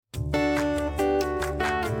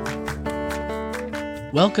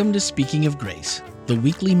Welcome to Speaking of Grace, the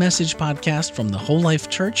weekly message podcast from the Whole Life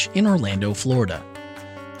Church in Orlando, Florida.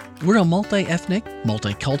 We're a multi-ethnic,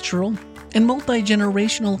 multicultural, and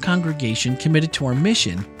multi-generational congregation committed to our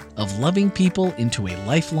mission of loving people into a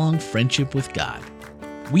lifelong friendship with God.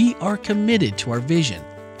 We are committed to our vision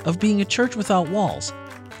of being a church without walls,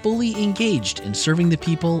 fully engaged in serving the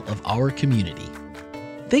people of our community.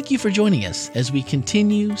 Thank you for joining us as we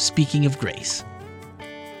continue Speaking of Grace.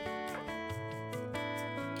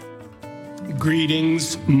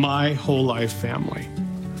 Greetings, my Whole Life family.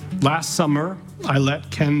 Last summer, I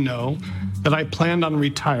let Ken know that I planned on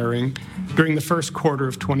retiring during the first quarter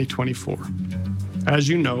of 2024. As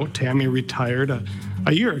you know, Tammy retired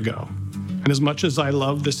a year ago. And as much as I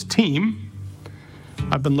love this team,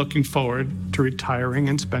 I've been looking forward to retiring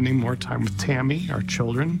and spending more time with Tammy, our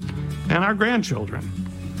children, and our grandchildren.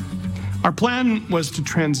 Our plan was to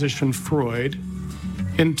transition Freud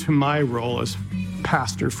into my role as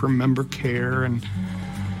pastor for member care, and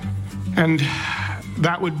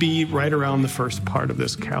that would be right around the first part of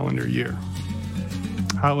this calendar year.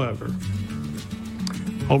 However,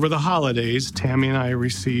 over the holidays, Tammy and I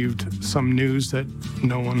received some news that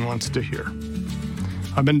no one wants to hear.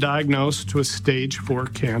 I've been diagnosed with stage 4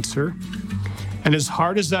 cancer, and as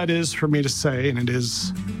hard as that is for me to say, and it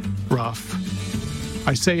is rough,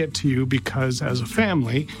 I say it to you because as a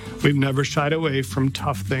family, we've never shied away from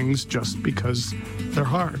tough things just because they're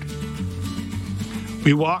hard.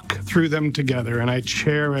 We walk through them together, and I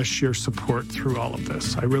cherish your support through all of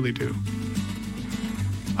this. I really do.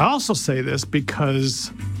 I also say this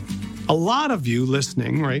because a lot of you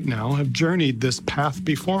listening right now have journeyed this path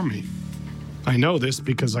before me. I know this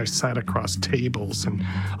because I sat across tables and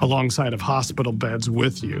alongside of hospital beds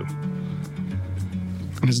with you.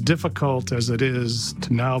 And as difficult as it is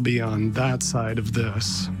to now be on that side of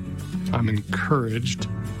this, I'm encouraged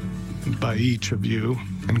by each of you.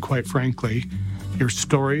 And quite frankly, your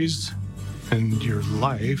stories and your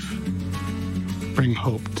life bring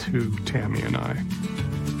hope to Tammy and I.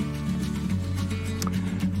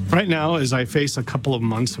 Right now, as I face a couple of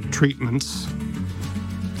months of treatments,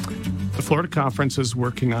 the Florida Conference is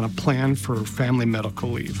working on a plan for family medical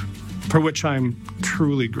leave, for which I'm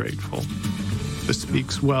truly grateful. This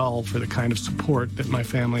speaks well for the kind of support that my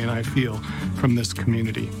family and I feel from this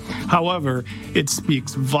community. However, it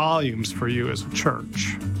speaks volumes for you as a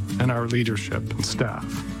church and our leadership and staff.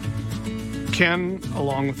 Ken,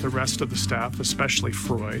 along with the rest of the staff, especially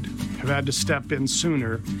Freud, have had to step in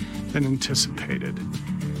sooner than anticipated.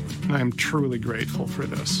 And I'm truly grateful for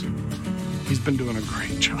this. He's been doing a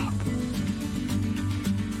great job.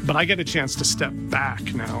 But I get a chance to step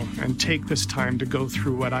back now and take this time to go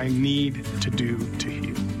through what I need to do to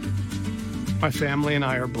heal. My family and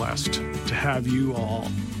I are blessed to have you all,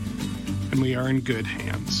 and we are in good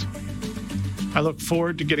hands. I look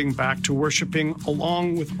forward to getting back to worshiping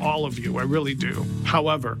along with all of you. I really do.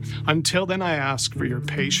 However, until then, I ask for your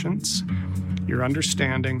patience, your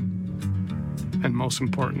understanding, and most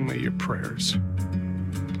importantly, your prayers.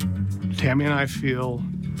 Tammy and I feel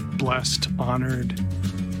blessed, honored,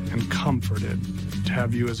 and comforted to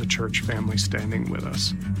have you as a church family standing with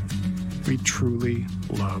us. We truly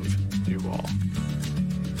love you all.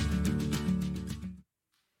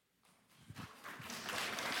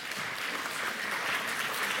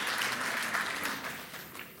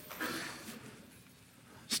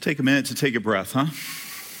 Let's take a minute to take a breath, huh?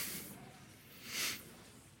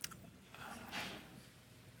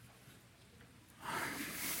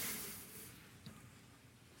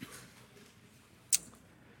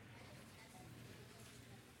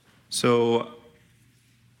 So,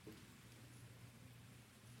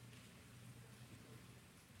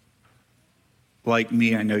 like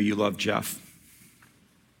me, I know you love Jeff.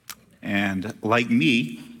 And like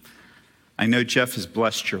me, I know Jeff has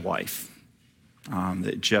blessed your life.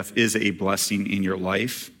 That Jeff is a blessing in your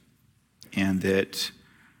life. And that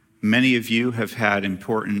many of you have had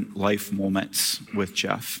important life moments with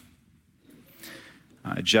Jeff.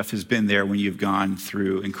 Jeff has been there when you've gone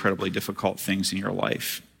through incredibly difficult things in your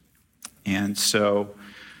life. And so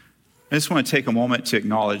I just want to take a moment to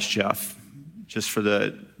acknowledge Jeff, just for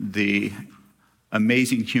the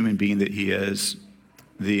amazing human being that he is,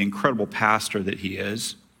 the incredible pastor that he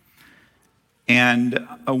is. And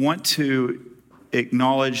I want to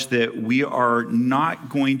acknowledge that we are not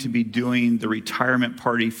going to be doing the retirement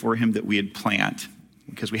party for him that we had planned,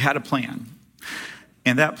 because we had a plan.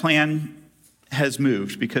 And that plan has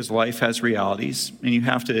moved because life has realities, and you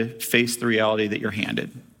have to face the reality that you're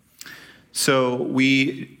handed. So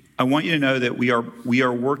I want you to know that we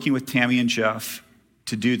are working with Tammy and Jeff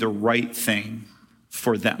to do the right thing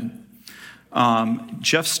for them.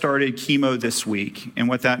 Jeff started chemo this week, and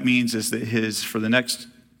what that means is that for the next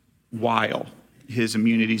while, his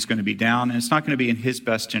immunity is going to be down, and it's not going to be in his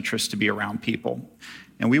best interest to be around people.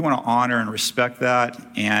 And we want to honor and respect that,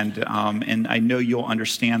 and I know you'll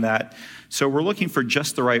understand that. So we're looking for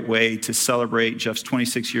just the right way to celebrate Jeff's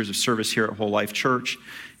 26 years of service here at Whole Life Church.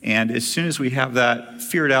 And as soon as we have that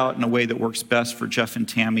figured out in a way that works best for Jeff and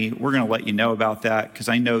Tammy, we're going to let you know about that, because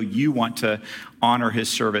I know you want to honor his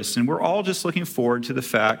service. And we're all just looking forward to the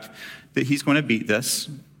fact that he's going to beat this.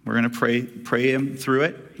 We're going to pray him through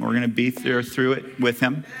it. We're going to be there through it with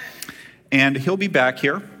him. And he'll be back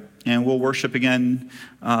here, and we'll worship again,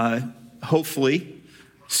 hopefully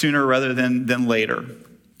sooner rather than later.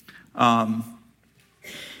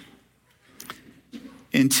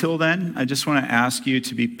 Until then, I just want to ask you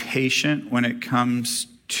to be patient when it comes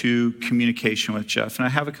to communication with Jeff. And I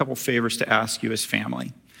have a couple favors to ask you as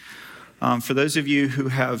family. For those of you who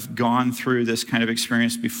have gone through this kind of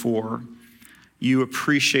experience before, you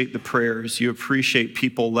appreciate the prayers. You appreciate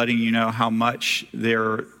people letting you know how much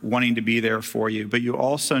they're wanting to be there for you. But you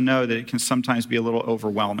also know that it can sometimes be a little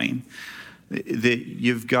overwhelming. That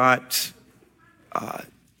you've got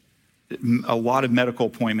a lot of medical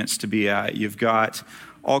appointments to be at. You've got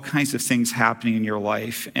all kinds of things happening in your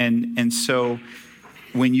life. And so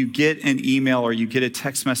when you get an email or you get a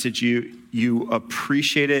text message, you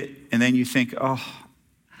appreciate it, and then you think, oh,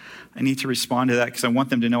 I need to respond to that because I want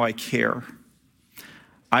them to know I care.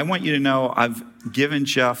 I want you to know I've given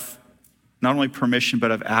Jeff not only permission,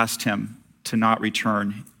 but I've asked him to not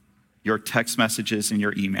return your text messages and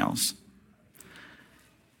your emails.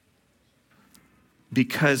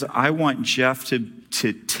 Because I want Jeff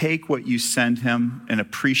to take what you send him and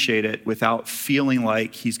appreciate it without feeling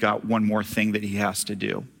like he's got one more thing that he has to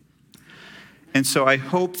do. And so I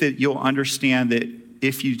hope that you'll understand that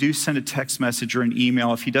if you do send a text message or an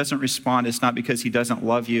email, if he doesn't respond, it's not because he doesn't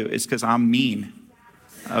love you, it's because I'm mean,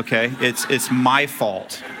 okay? It's my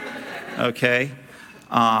fault, okay?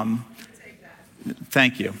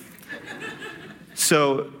 Thank you.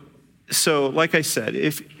 So like I said,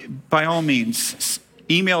 if by all means,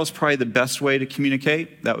 email is probably the best way to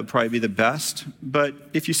communicate. That would probably be the best. But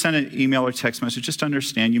if you send an email or text message, just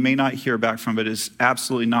understand you may not hear back from it. It's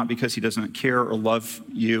absolutely not because he doesn't care or love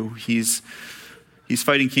you. He's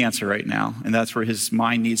fighting cancer right now, and that's where his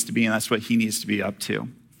mind needs to be, and that's what he needs to be up to.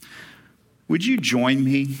 Would you join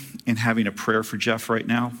me in having a prayer for Jeff right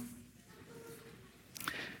now?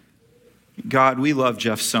 God, we love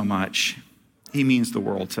Jeff so much. He means the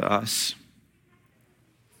world to us.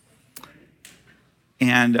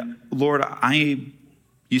 And Lord,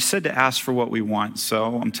 you said to ask for what we want,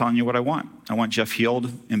 so I'm telling you what I want. I want Jeff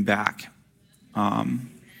healed and back.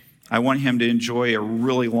 I want him to enjoy a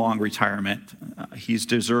really long retirement. He's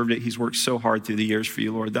deserved it. He's worked so hard through the years for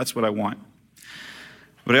you, Lord. That's what I want.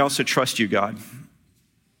 But I also trust you, God.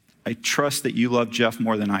 I trust that you love Jeff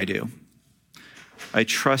more than I do. I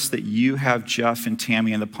trust that you have Jeff and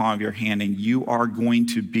Tammy in the palm of your hand, and you are going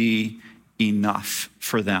to be enough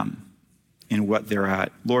for them in what they're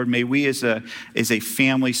at. Lord, may we as a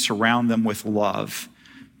family surround them with love.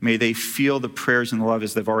 May they feel the prayers and the love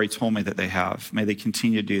as they've already told me that they have. May they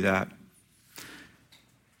continue to do that.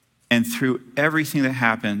 And through everything that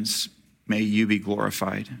happens, may you be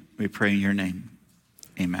glorified. We pray in your name.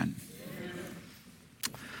 Amen.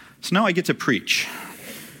 So now I get to preach.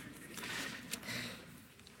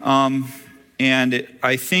 And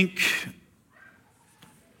I think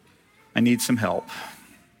I need some help.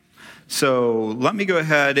 So let me go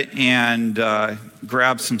ahead and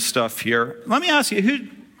grab some stuff here. Let me ask you,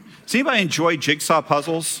 does anybody enjoy jigsaw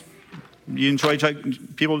puzzles? You enjoy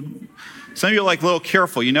people? Some of you are like a little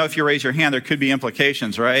careful. You know, if you raise your hand, there could be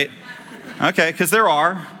implications, right? Okay, because there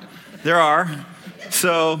are.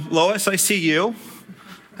 So Lois, I see you.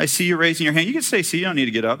 I see you raising your hand. You can stay seated. You don't need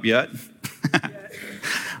to get up yet.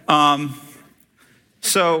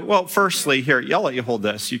 Firstly, here, I'll let you hold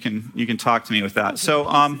this. You can talk to me with that. So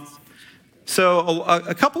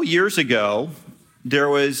a couple years ago, there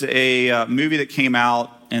was a movie that came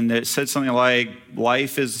out, and it said something like,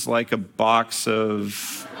 life is like a box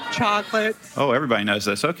of... chocolates. Oh, everybody knows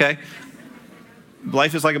this. Okay.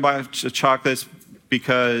 Life is like a box of chocolates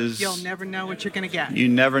because... you'll never know what you're going to get. You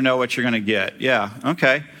never know what you're going to get. Yeah,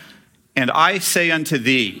 okay. And I say unto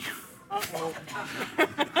thee... Uh-oh.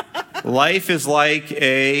 Life is like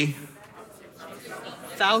a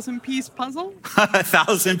 1,000-piece puzzle? A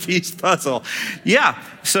 1,000-piece puzzle. Yeah.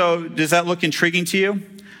 So does that look intriguing to you?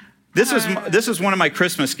 This is one of my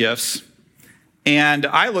Christmas gifts. And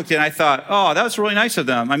I looked at it and I thought, oh, that was really nice of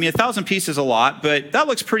them. I mean, 1,000 pieces is a lot, but that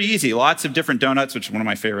looks pretty easy. Lots of different donuts, which is one of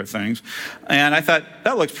my favorite things. And I thought,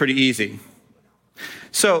 that looks pretty easy.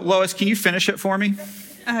 So, Lois, can you finish it for me?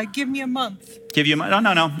 Give me a month. Give you no.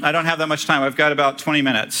 I don't have that much time. I've got about 20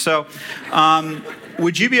 minutes. So,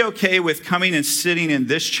 would you be okay with coming and sitting in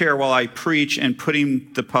this chair while I preach and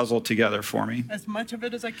putting the puzzle together for me? As much of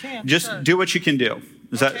it as I can. Just sure. do what you can do.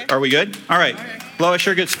 Okay. Are we good? All right. Lois,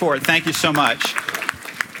 you're a good sport. Thank you so much.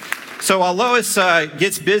 So while Lois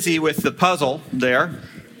gets busy with the puzzle there,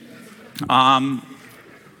 I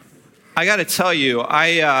got to tell you,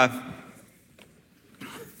 I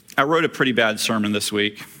wrote a pretty bad sermon this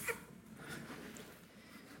week.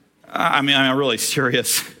 I'm really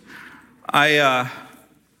serious. I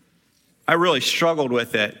really struggled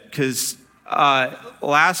with it because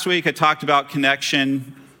last week I talked about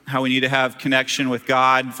connection, how we need to have connection with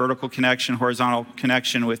God, vertical connection, horizontal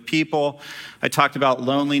connection with people. I talked about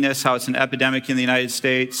loneliness, how it's an epidemic in the United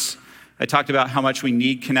States. I talked about how much we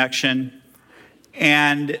need connection.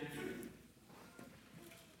 And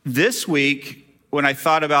this week, when I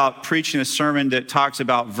thought about preaching a sermon that talks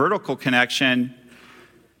about vertical connection,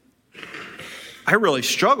 I really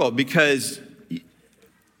struggled because,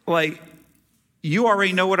 you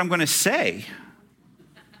already know what I'm going to say,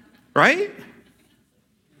 right?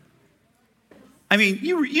 I mean,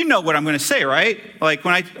 you know what I'm going to say, right? Like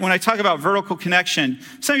when I talk about vertical connection,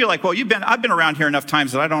 some of you are like, well, I've been around here enough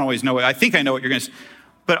times that I don't always know it. I think I know what you're going to say.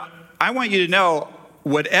 But I want you to know,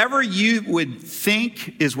 whatever you would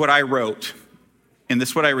think is what I wrote, and this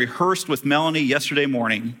is what I rehearsed with Melanie yesterday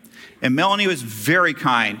morning. And Melanie was very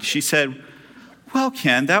kind. She said, well,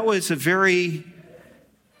 Ken, that was a very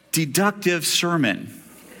deductive sermon.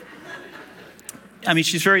 I mean,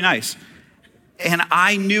 she's very nice. And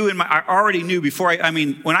I already knew before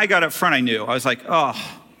when I got up front, I knew. I was like, oh.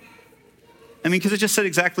 Because it just said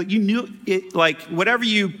exactly, you knew it, whatever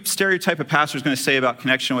you stereotype a pastor is going to say about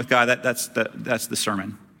connection with God, that's the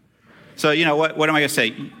sermon. So, what am I going to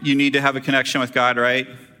say? You need to have a connection with God, right?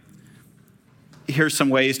 Here's some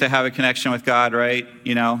ways to have a connection with God, right?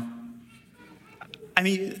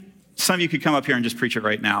 Some of you could come up here and just preach it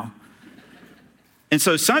right now. And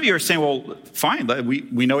so some of you are saying, well, fine,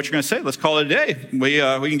 we know what you're going to say. Let's call it a day. We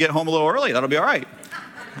can get home a little early. That'll be all right.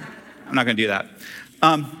 I'm not going to do that.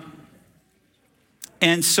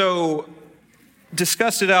 And so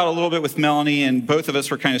discussed it out a little bit with Melanie, and both of us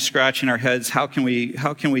were kind of scratching our heads. How can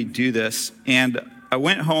we do this? And I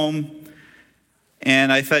went home,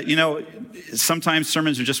 and I thought, sometimes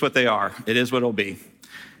sermons are just what they are. It is what it'll be.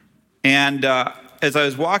 And as I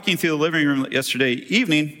was walking through the living room yesterday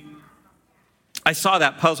evening, I saw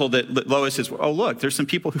that puzzle that Lois says, oh, look, there's some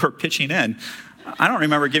people who are pitching in. I don't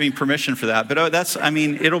remember giving permission for that, but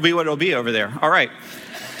it'll be what it'll be over there. All right.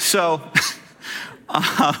 So,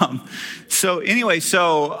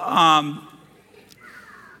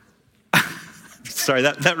 sorry,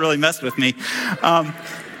 that really messed with me.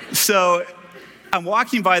 So I'm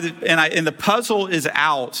walking by and the puzzle is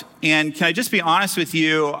out. And can I just be honest with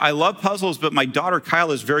you? I love puzzles, but my daughter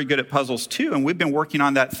Kyla is very good at puzzles too. And we've been working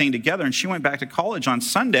on that thing together. And she went back to college on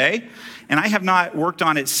Sunday. And I have not worked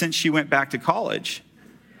on it since she went back to college.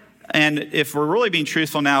 And if we're really being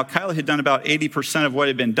truthful now, Kyla had done about 80% of what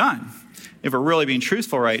had been done, if we're really being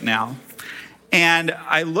truthful right now. And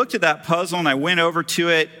I looked at that puzzle and I went over to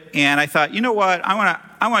it and I thought, you know what? I want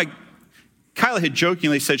to. Kyla had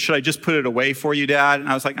jokingly said, should I just put it away for you, Dad? And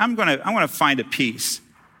I was like, I'm going to find a piece.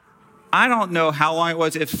 I don't know how long it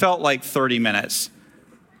was. It felt like 30 minutes,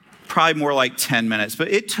 probably more like 10 minutes. But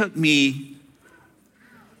it took me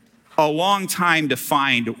a long time to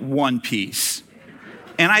find one piece.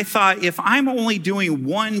 And I thought, if I'm only doing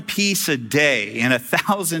one piece a day in a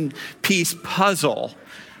 1,000-piece puzzle,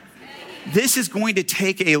 this is going to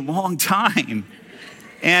take a long time.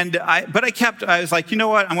 And I was like, you know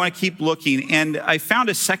what? I want to keep looking. And I found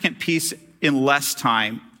a second piece in less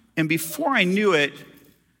time. And before I knew it,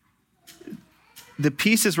 the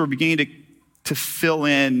pieces were beginning to fill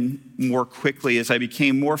in more quickly as I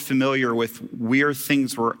became more familiar with where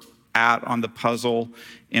things were at on the puzzle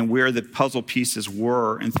and where the puzzle pieces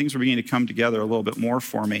were. And things were beginning to come together a little bit more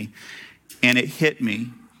for me. And it hit me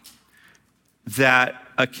that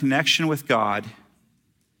a connection with God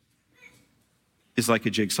is like a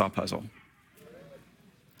jigsaw puzzle.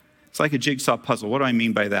 It's like a jigsaw puzzle. What do I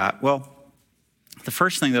mean by that? Well, the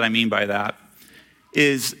first thing that I mean by that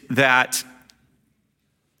is that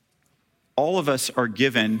all of us are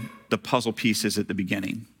given the puzzle pieces at the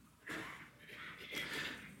beginning.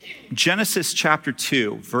 Genesis chapter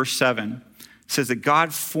 2, verse 7 says that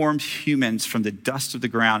God formed humans from the dust of the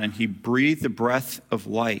ground, and he breathed the breath of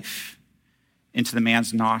life into the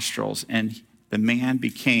man's nostrils, and the man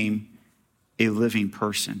became a living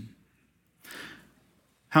person.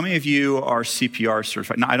 How many of you are CPR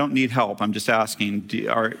certified? No, I don't need help. I'm just asking.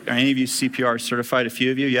 Are any of you CPR certified? A few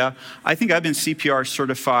of you, yeah? I think I've been CPR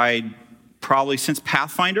certified probably since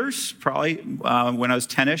Pathfinders, probably when I was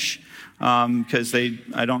 10-ish. Because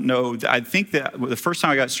I don't know. I think that the first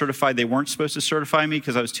time I got certified, they weren't supposed to certify me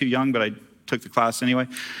because I was too young, but I took the class anyway.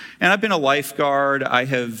 And I've been a lifeguard.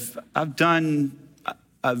 I've had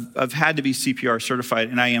to be CPR certified,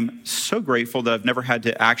 and I am so grateful that I've never had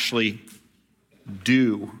to actually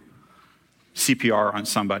do CPR on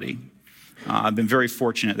somebody. I've been very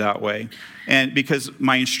fortunate that way. And because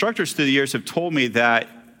my instructors through the years have told me that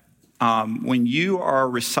when you are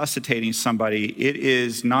resuscitating somebody, it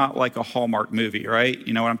is not like a Hallmark movie, right?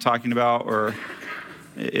 You know what I'm talking about? Or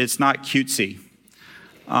it's not cutesy.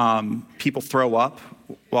 People throw up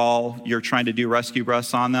while you're trying to do rescue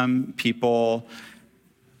breaths on them.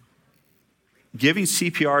 Giving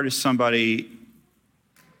CPR to somebody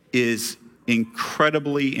is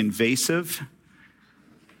incredibly invasive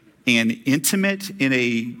and intimate in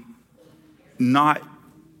a not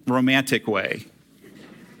romantic way.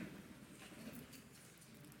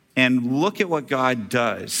 And look at what God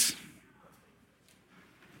does.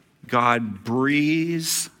 God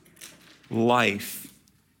breathes life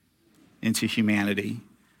into humanity.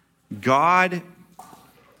 God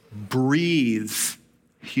breathes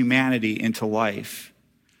humanity into life.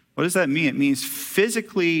 What does that mean? It means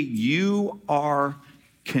physically you are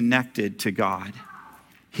connected to God.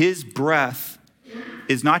 His breath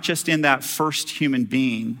is not just in that first human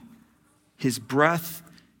being. His breath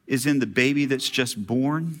is in the baby that's just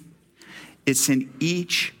born. It's in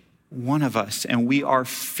each one of us, and we are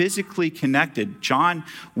physically connected. John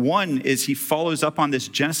 1, as he follows up on this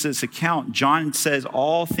Genesis account, John says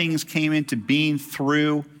all things came into being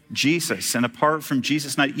through Jesus, and apart from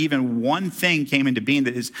Jesus, not even one thing came into being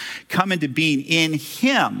that has come into being. In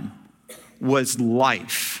him was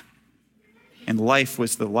life, and life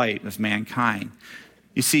was the light of mankind.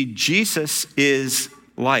 You see, Jesus is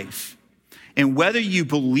life. And whether you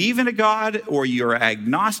believe in a God or you're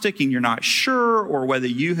agnostic and you're not sure, or whether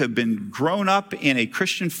you have been grown up in a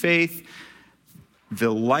Christian faith,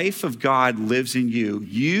 the life of God lives in you.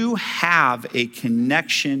 You have a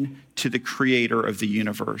connection to the creator of the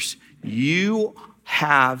universe. You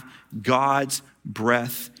have God's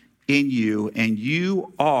breath in you, and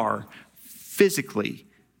you are physically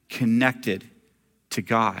connected to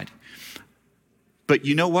God. But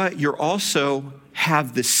you know what? You also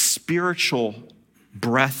have the spiritual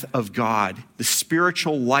breath of God, the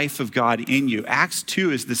spiritual life of God in you. Acts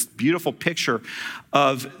 2 is this beautiful picture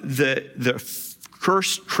of the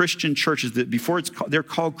first Christian churches that they're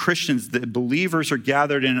called Christians. The believers are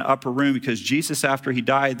gathered in an upper room because Jesus, after he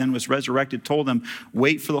died, then was resurrected, told them,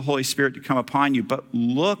 wait for the Holy Spirit to come upon you. But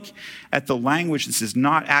look at the language. This is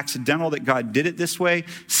not accidental that God did it this way.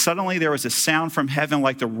 Suddenly there was a sound from heaven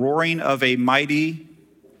like the roaring of a mighty.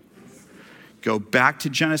 Go back to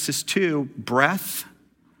Genesis 2, breath.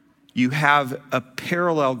 You have a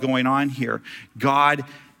parallel going on here. God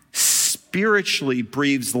spiritually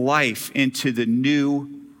breathes life into the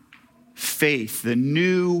new faith, the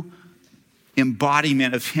new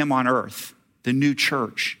embodiment of him on earth, the new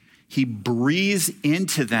church. He breathes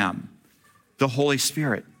into them the Holy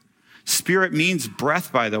Spirit. Spirit means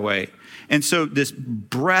breath, by the way. And so this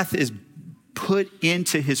breath is put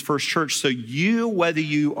into his first church. So you, whether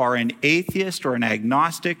you are an atheist or an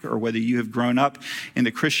agnostic, or whether you have grown up in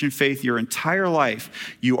the Christian faith your entire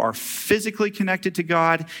life, you are physically connected to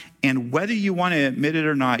God. And whether you want to admit it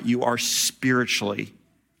or not, you are spiritually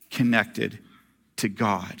connected to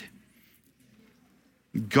God.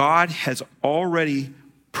 God has already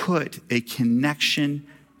put a connection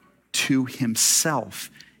to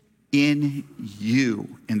himself in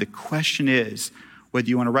you. And the question is, whether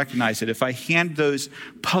you want to recognize it. If I hand those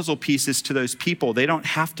puzzle pieces to those people, they don't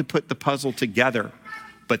have to put the puzzle together,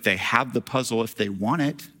 but they have the puzzle if they want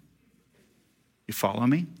it. You follow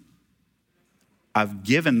me? I've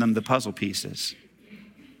given them the puzzle pieces.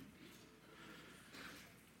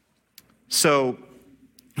 So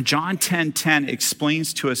John 10:10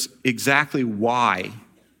 explains to us exactly why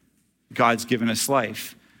God's given us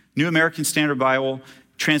life. New American Standard Bible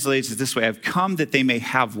translates it this way: I've come that they may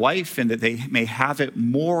have life and that they may have it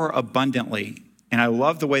more abundantly. And I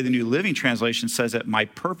love the way the New Living Translation says it. My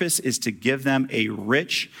purpose is to give them a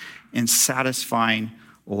rich and satisfying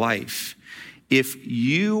life. If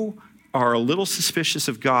you are a little suspicious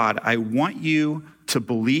of God, I want you to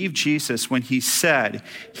believe Jesus when he said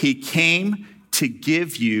he came to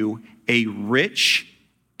give you a rich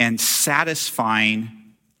and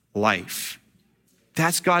satisfying life.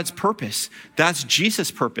 That's God's purpose. That's Jesus'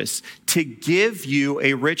 purpose, to give you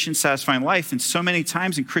a rich and satisfying life. And so many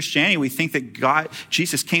times in Christianity, we think that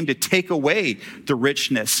Jesus came to take away the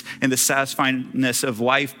richness and the satisfyingness of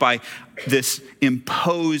life by this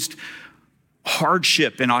imposed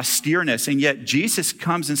hardship and austereness. And yet Jesus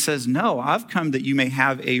comes and says, no, I've come that you may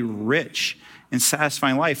have a rich and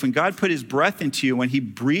satisfying life. When God put his breath into you, when he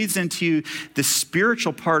breathes into you the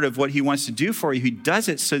spiritual part of what he wants to do for you, he does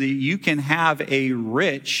it so that you can have a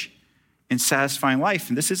rich and satisfying life.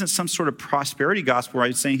 And this isn't some sort of prosperity gospel where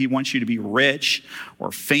I'm saying he wants you to be rich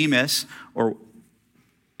or famous. Or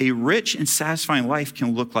a rich and satisfying life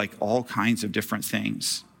can look like all kinds of different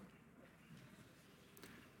things.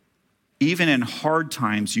 Even in hard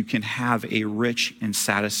times, you can have a rich and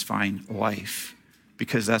satisfying life,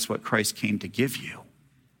 because that's what Christ came to give you.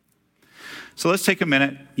 So let's take a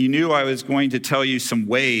minute. You knew I was going to tell you some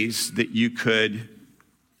ways that you could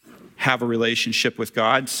have a relationship with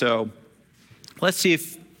God. So let's see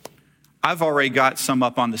if I've already got some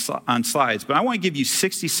up on slides, but I want to give you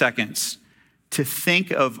 60 seconds to think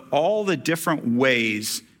of all the different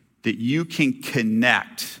ways that you can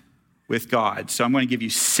connect with God. So I'm going to give you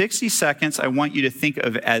 60 seconds. I want you to think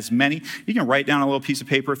of as many. You can write down a little piece of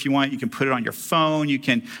paper if you want. You can put it on your phone.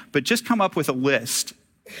 But just come up with a list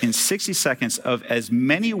in 60 seconds of as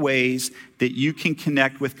many ways that you can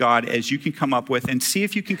connect with God as you can come up with, and see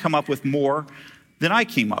if you can come up with more than I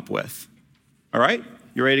came up with. All right?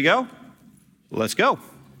 You ready to go? Let's go.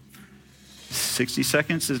 60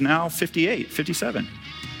 seconds is now 57.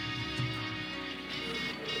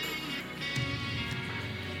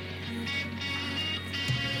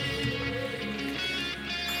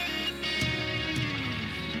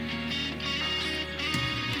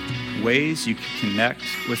 Ways you can connect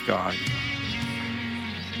with God.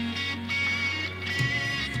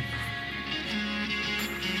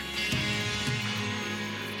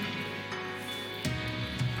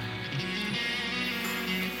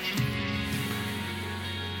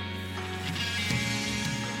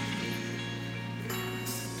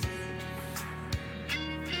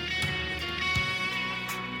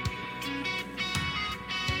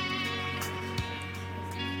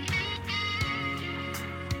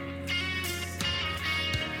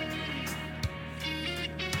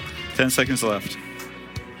 Ten seconds left.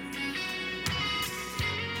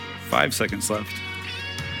 5 seconds left.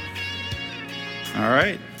 All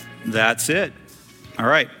right, that's it. All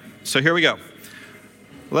right, so here we go.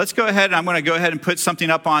 Let's go ahead, and I'm going to go ahead and put something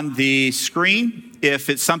up on the screen. If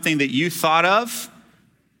it's something that you thought of,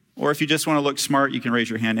 or if you just want to look smart, you can raise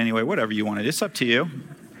your hand anyway, whatever you want. It's up to you.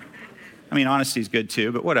 I mean, honesty is good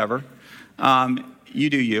too, but whatever. You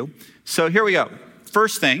do you. So here we go.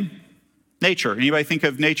 First thing. Nature. Anybody think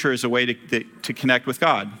of nature as a way to connect with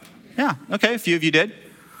God? Yeah, okay, a few of you did.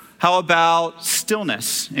 How about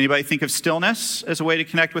stillness? Anybody think of stillness as a way to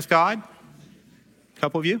connect with God? A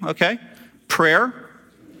couple of you, okay. Prayer.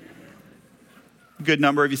 A good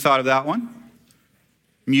number of you thought of that one.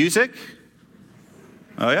 Music.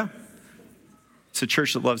 Oh yeah. It's a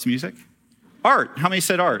church that loves music. Art. How many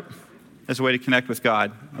said art as a way to connect with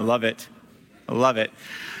God? I love it. I love it.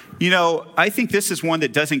 You know, I think this is one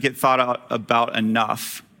that doesn't get thought about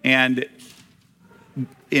enough. And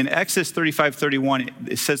in Exodus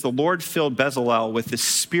 35:31, it says, the Lord filled Bezalel with the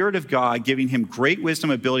Spirit of God, giving him great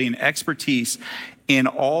wisdom, ability, and expertise in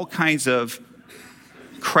all kinds of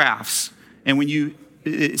crafts. And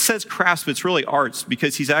it says crafts, but it's really arts,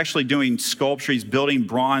 because he's actually doing sculpture. He's building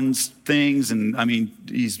bronze things, and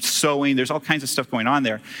he's sewing. There's all kinds of stuff going on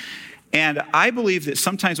there. And I believe that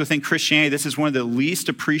sometimes within Christianity, this is one of the least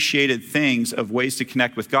appreciated things of ways to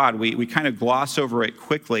connect with God. We kind of gloss over it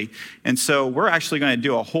quickly. And so we're actually going to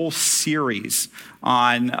do a whole series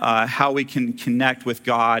on how we can connect with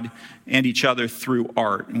God and each other through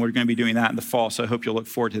art. And we're going to be doing that in the fall, so I hope you'll look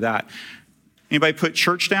forward to that. Anybody put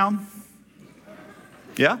church down?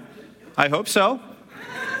 Yeah? I hope so.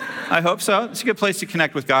 I hope so. It's a good place to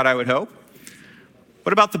connect with God, I would hope.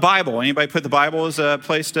 What about the Bible? Anybody put the Bible as a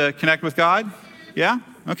place to connect with God? Yeah?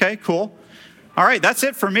 Okay, cool. All right, that's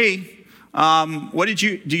it for me.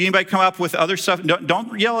 Did anybody come up with other stuff?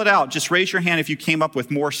 Don't yell it out. Just raise your hand if you came up with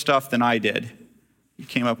more stuff than I did. You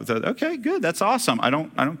came up with okay, good. That's awesome. I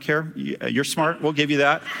don't care. You're smart. We'll give you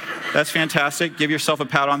that. That's fantastic. Give yourself a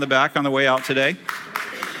pat on the back on the way out today.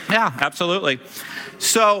 Yeah, absolutely.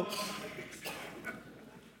 So,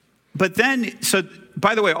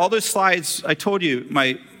 by the way, all those slides, I told you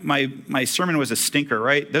my sermon was a stinker,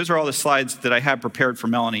 right? Those are all the slides that I had prepared for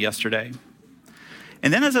Melanie yesterday.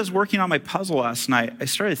 And then as I was working on my puzzle last night, I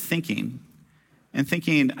started thinking,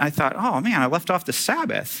 I thought, oh man, I left off the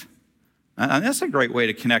Sabbath. And that's a great way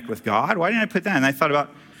to connect with God. Why didn't I put that? And I thought about,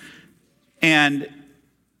 and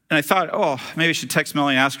I thought, oh, maybe I should text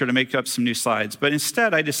Melanie and ask her to make up some new slides. But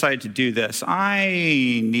instead, I decided to do this.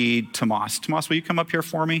 I need Tomas. Tomas, will you come up here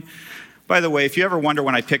for me? By the way, if you ever wonder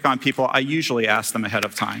when I pick on people, I usually ask them ahead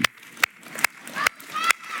of time.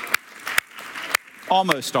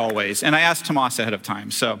 Almost always. And I asked Tomas ahead of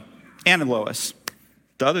time, so, and Lois.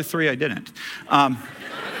 The other three, I didn't.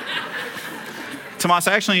 Tomas,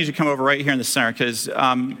 I actually need you to come over right here in the center because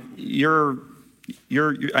I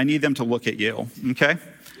need them to look at you, okay?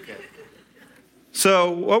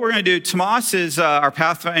 So what we're going to do, Tomas is our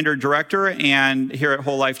Pathfinder director and here at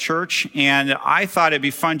Whole Life Church, and I thought it'd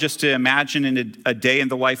be fun just to imagine a day in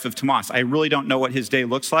the life of Tomas. I really don't know what his day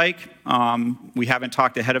looks like. We haven't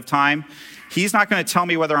talked ahead of time. He's not going to tell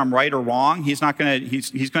me whether I'm right or wrong. He's going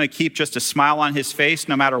to keep just a smile on his face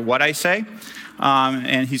no matter what I say.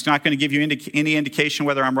 And he's not going to give you any indication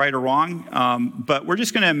whether I'm right or wrong. But we're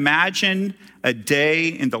just going to imagine a day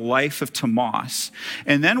in the life of Tomas.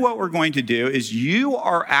 And then what we're going to do is you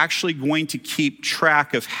are actually going to keep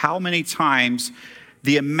track of how many times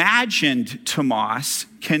the imagined Tomas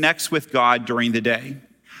connects with God during the day.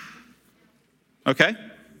 Okay?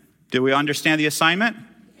 Do we understand the assignment?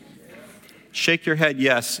 Shake your head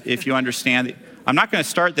yes if you understand. I'm not going to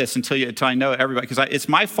start this until I know everybody, because it's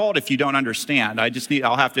my fault if you don't understand.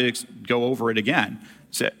 I'll have to go over it again.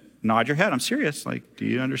 So, nod your head. I'm serious. Like, do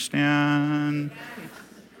you understand?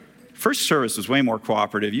 First service was way more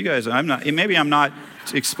cooperative. You guys, maybe I'm not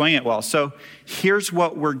explaining it well. So here's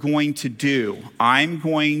what we're going to do. I'm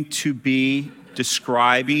going to be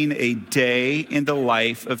describing a day in the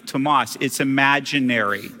life of Tomas. It's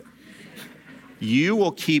imaginary. You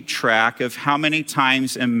will keep track of how many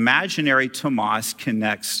times imaginary Tomas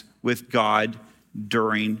connects with God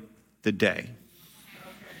during the day.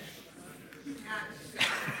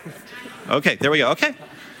 Okay, there we go. Okay,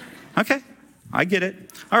 I get it.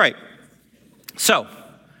 All right. So,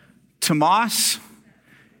 Tomas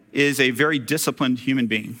is a very disciplined human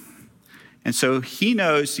being. And so he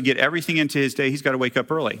knows to get everything into his day, he's got to wake up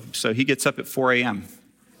early. So he gets up at 4 a.m.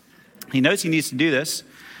 He knows he needs to do this,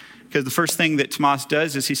 because the first thing that Tomas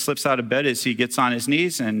does as he slips out of bed is he gets on his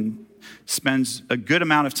knees and spends a good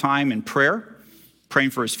amount of time in prayer,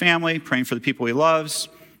 praying for his family, praying for the people he loves,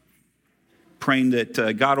 praying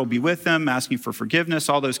that God will be with them, asking for forgiveness,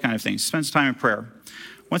 all those kind of things. Spends time in prayer.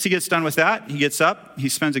 Once he gets done with that, he gets up, he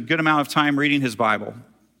spends a good amount of time reading his Bible.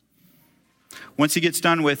 Once he gets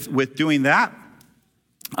done with doing that,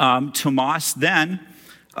 Tomas then,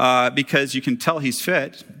 because you can tell he's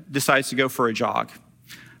fit, decides to go for a jog.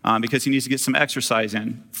 Because he needs to get some exercise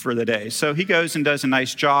in for the day. So he goes and does a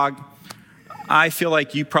nice jog. I feel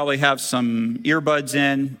like you probably have some earbuds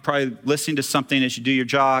in, probably listening to something as you do your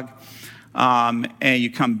jog. And you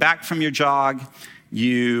come back from your jog.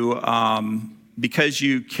 Because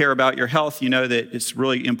you care about your health, you know that it's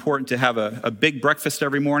really important to have a big breakfast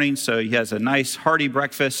every morning. So he has a nice hearty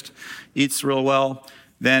breakfast, eats real well.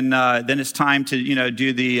 Then it's time to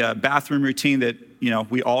do the bathroom routine that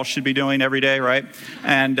we all should be doing every day, right?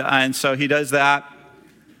 And so he does that,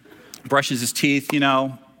 brushes his teeth,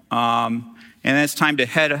 and then it's time to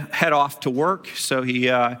head off to work. So he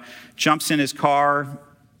jumps in his car.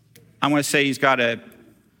 I'm going to say he's got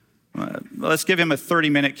let's give him a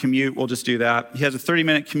 30-minute commute. We'll just do that. He has a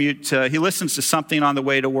 30-minute commute. He listens to something on the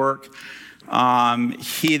way to work.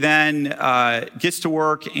 He then gets to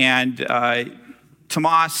work, and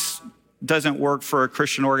Tomas doesn't work for a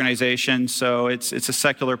Christian organization, so it's a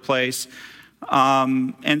secular place.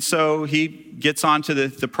 And so he gets onto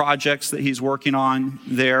the projects that he's working on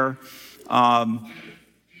there.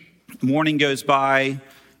 Morning goes by,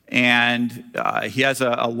 and he has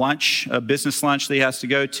a business lunch that he has to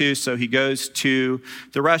go to. So he goes to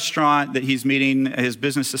the restaurant that he's meeting his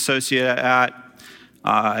business associate at.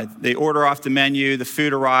 They order off the menu, the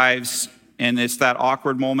food arrives, and it's that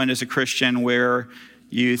awkward moment as a Christian where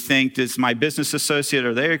you think, does my business associate,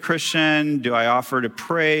 are they a Christian? Do I offer to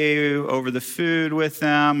pray over the food with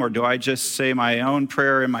them? Or do I just say my own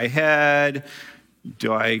prayer in my head?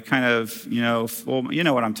 Do I kind of, well, you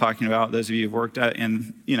know what I'm talking about, those of you who've worked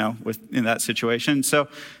in that situation. So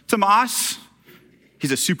Tomas,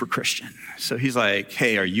 he's a super Christian. So he's like,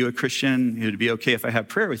 hey, are you a Christian? It would be okay if I have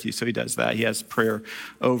prayer with you. So he does that. He has prayer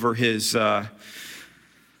over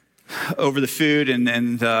over the food,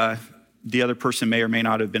 and the other person may or may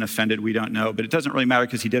not have been offended. We don't know, but it doesn't really matter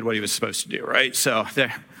because he did what he was supposed to do, right? So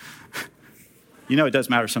there. It does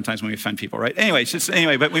matter sometimes when we offend people, right?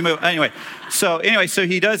 But we move. So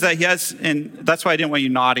he does that. He has, and that's why I didn't want you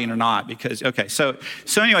nodding or not, because, okay. So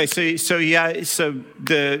the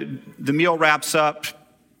meal wraps up.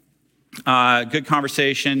 Good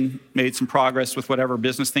conversation, made some progress with whatever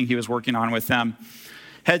business thing he was working on with them.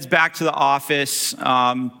 Heads back to the office.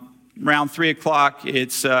 Around 3 o'clock,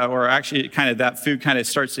 or actually kind of that food kind of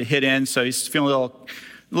starts to hit in, so he's feeling a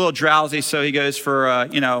little drowsy, so he goes for,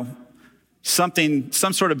 some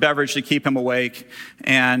sort of beverage to keep him awake,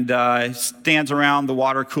 and stands around the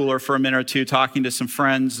water cooler for a minute or two, talking to some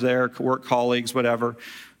friends there, work colleagues, whatever.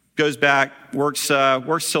 Goes back, works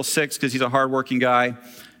till 6 because he's a hardworking guy.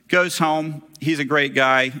 Goes home. He's a great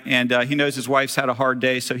guy, and he knows his wife's had a hard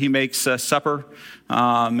day, so he makes supper,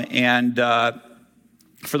 and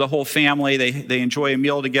for the whole family, they enjoy a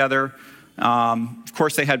meal together. Of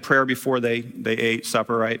course, they had prayer before they ate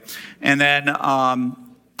supper, right? And then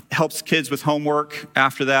helps kids with homework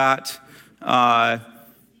after that,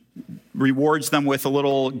 rewards them with a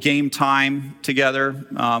little game time together,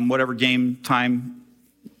 whatever game time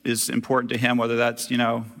is important to him, whether that's,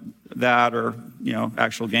 that or,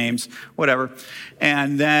 actual games, whatever.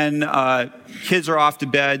 And then kids are off to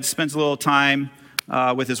bed, spends a little time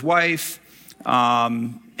with his wife,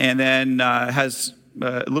 and then has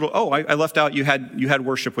a little, I left out you had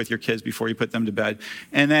worship with your kids before you put them to bed.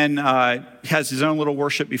 And then has his own little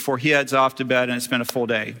worship before he heads off to bed, and it's been a full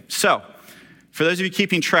day. So, for those of you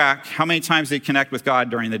keeping track, how many times did he connect with God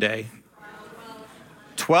during the day?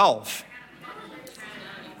 12.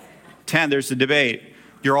 10, there's the debate.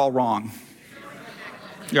 You're all wrong.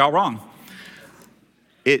 You're all wrong.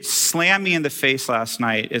 It slammed me in the face last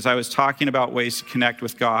night as I was talking about ways to connect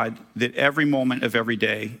with God, that every moment of every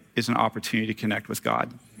day is an opportunity to connect with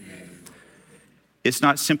God. It's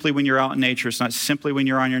not simply when you're out in nature. It's not simply when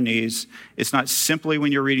you're on your knees. It's not simply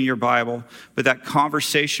when you're reading your Bible. But that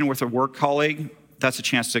conversation with a work colleague, that's a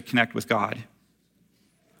chance to connect with God.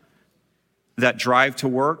 That drive to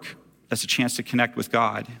work, that's a chance to connect with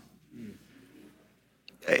God.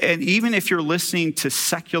 And even if you're listening to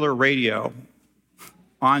secular radio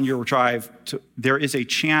on your drive, there is a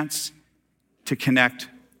chance to connect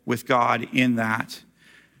with God in that.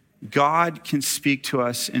 God can speak to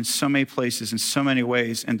us in so many places, in so many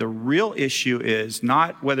ways, and the real issue is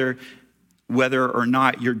not whether or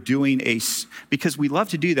not you're doing because we love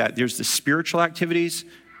to do that. There's the spiritual activities,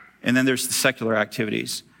 and then there's the secular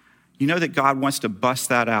activities. You know that God wants to bust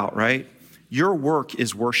that out, right? Your work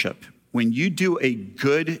is worship. When you do a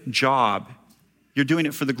good job, you're doing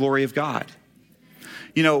it for the glory of God.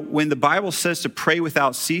 When the Bible says to pray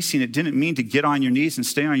without ceasing, it didn't mean to get on your knees and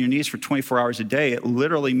stay on your knees for 24 hours a day. It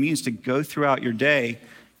literally means to go throughout your day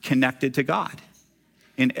connected to God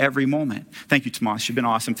in every moment. Thank you, Tomas. You've been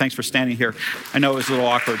awesome. Thanks for standing here. I know it was a little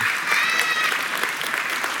awkward.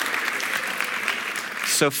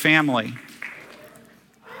 So, family,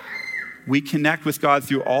 we connect with God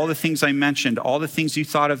through all the things I mentioned, all the things you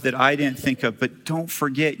thought of that I didn't think of, but don't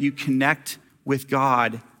forget, you connect with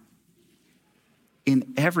God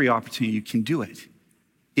in every opportunity you can do it,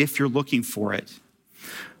 if you're looking for it.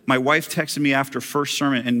 My wife texted me after first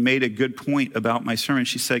sermon and made a good point about my sermon.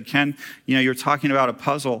 She said, Ken, you're talking about a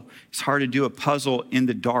puzzle. It's hard to do a puzzle in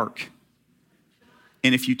the dark.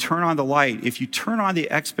 And if you turn on the light, if you turn on the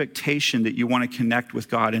expectation that you want to connect with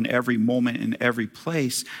God in every moment, in every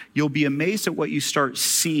place, you'll be amazed at what you start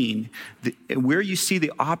seeing, where you see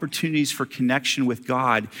the opportunities for connection with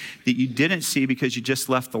God that you didn't see because you just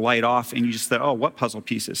left the light off and you just thought, what puzzle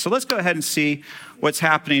pieces? So let's go ahead and see what's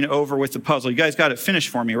happening over with the puzzle. You guys got it finished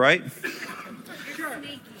for me, right?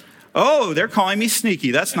 Oh, they're calling me sneaky.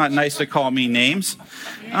 That's not nice to call me names.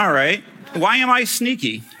 All right. Why am I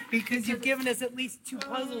sneaky? Because you've given us at least 2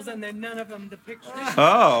 puzzles and then none of them the picture.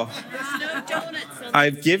 Oh. There's no donuts.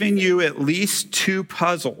 I've given you at least 2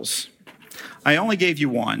 puzzles. I only gave you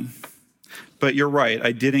 1, but you're right.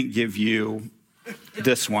 I didn't give you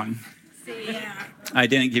this one. I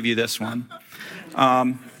didn't give you this one.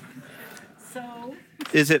 So?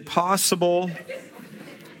 Is it possible?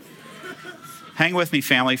 Hang with me,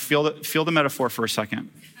 family. Feel the metaphor for a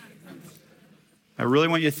second. I really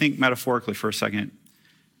want you to think metaphorically for a second.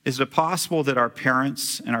 Is it possible that our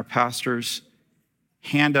parents and our pastors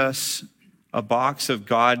hand us a box of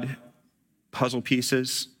God puzzle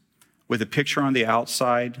pieces with a picture on the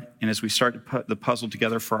outside, and as we start to put the puzzle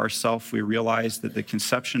together for ourselves, we realize that the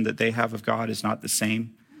conception that they have of God is not the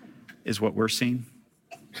same as what we're seeing?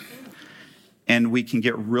 And we can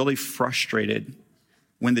get really frustrated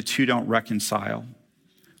when the two don't reconcile.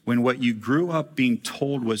 When what you grew up being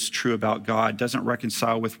told was true about God doesn't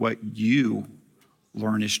reconcile with what you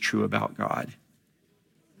learn is true about God.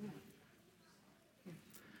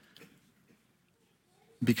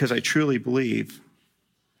 Because I truly believe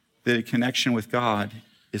that a connection with God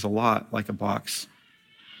is a lot like a box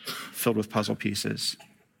filled with puzzle pieces.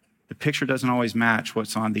 The picture doesn't always match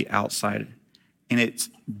what's on the outside. And it's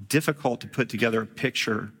difficult to put together a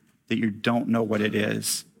picture that you don't know what it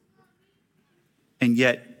is. And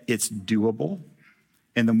yet it's doable.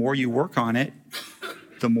 And the more you work on it,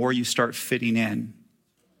 the more you start fitting in.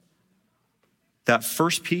 That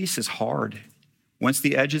first piece is hard. Once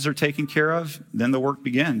the edges are taken care of, then the work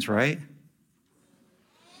begins, right?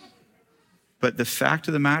 But the fact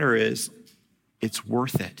of the matter is, it's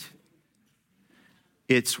worth it.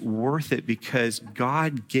 It's worth it because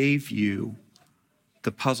God gave you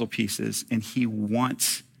the puzzle pieces and he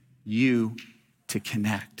wants you to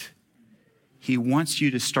connect. He wants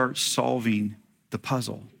you to start solving the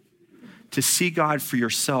puzzle, to see God for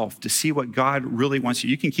yourself, to see what God really wants you.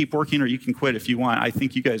 You can keep working or you can quit if you want. I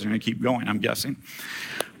think you guys are going to keep going, I'm guessing.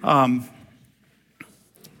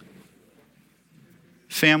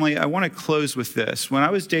 Family, I want to close with this. When I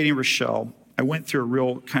was dating Rochelle, I went through a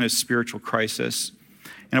real kind of spiritual crisis.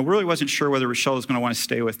 And I really wasn't sure whether Rochelle was going to want to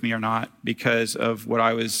stay with me or not because of what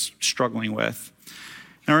I was struggling with.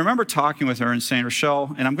 And I remember talking with her and saying,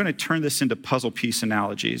 Rochelle, and I'm going to turn this into puzzle piece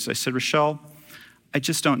analogies. I said, Rochelle, I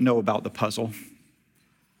just don't know about the puzzle.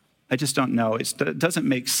 I just don't know. It doesn't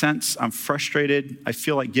make sense. I'm frustrated. I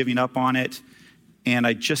feel like giving up on it. And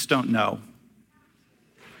I just don't know.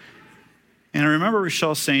 And I remember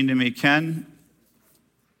Rochelle saying to me, Ken,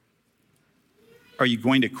 are you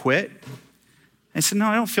going to quit? I said, no,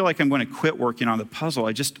 I don't feel like I'm going to quit working on the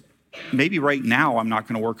puzzle. Maybe right now I'm not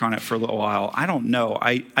going to work on it for a little while. I don't know.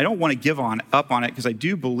 I don't want to give up on it because I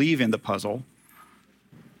do believe in the puzzle.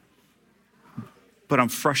 But I'm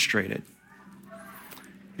frustrated.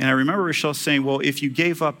 And I remember Rochelle saying, well, if you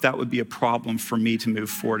gave up, that would be a problem for me to move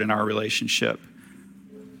forward in our relationship.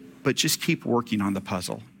 But just keep working on the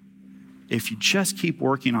puzzle. If you just keep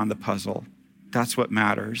working on the puzzle, that's what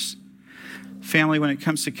matters. Family, when it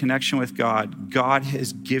comes to connection with God, God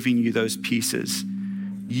has given you those pieces.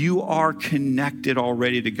 You are connected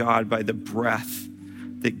already to God by the breath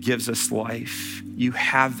that gives us life. You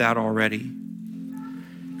have that already.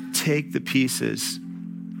 Take the pieces,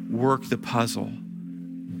 work the puzzle.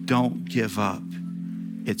 Don't give up.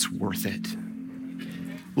 It's worth it.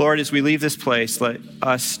 Lord, as we leave this place, let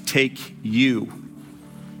us take you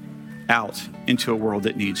out into a world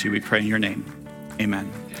that needs you. We pray in your name.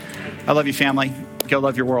 Amen. I love you, family. Go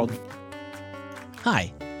love your world.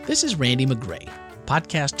 Hi, this is Randy McGray,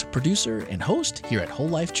 podcast producer and host here at Whole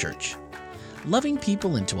Life Church. Loving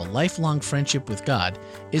people into a lifelong friendship with God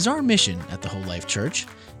is our mission at the Whole Life Church,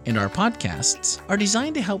 and our podcasts are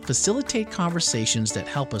designed to help facilitate conversations that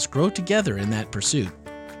help us grow together in that pursuit.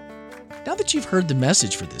 Now that you've heard the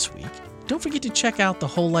message for this week, don't forget to check out the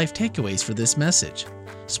Whole Life takeaways for this message.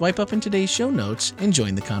 Swipe up in today's show notes and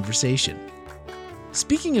join the conversation.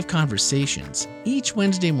 Speaking of conversations, each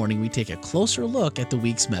Wednesday morning we take a closer look at the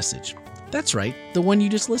week's message. That's right, the one you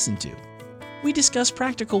just listened to. We discuss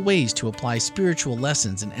practical ways to apply spiritual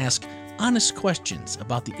lessons and ask honest questions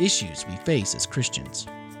about the issues we face as Christians,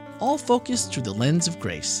 all focused through the lens of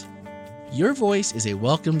grace. Your voice is a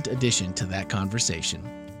welcomed addition to that conversation.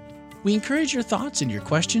 We encourage your thoughts and your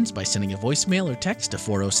questions by sending a voicemail or text to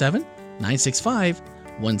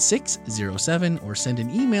 407-965-1607 or send an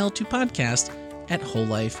email to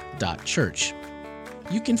podcast@wholelife.church.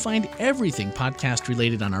 You can find everything podcast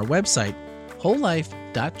related on our website,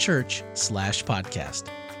 wholelife.church/podcast.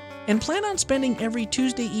 And plan on spending every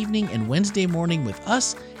Tuesday evening and Wednesday morning with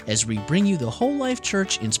us as we bring you the Whole Life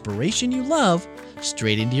Church inspiration you love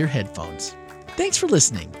straight into your headphones. Thanks for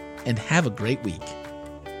listening and have a great week.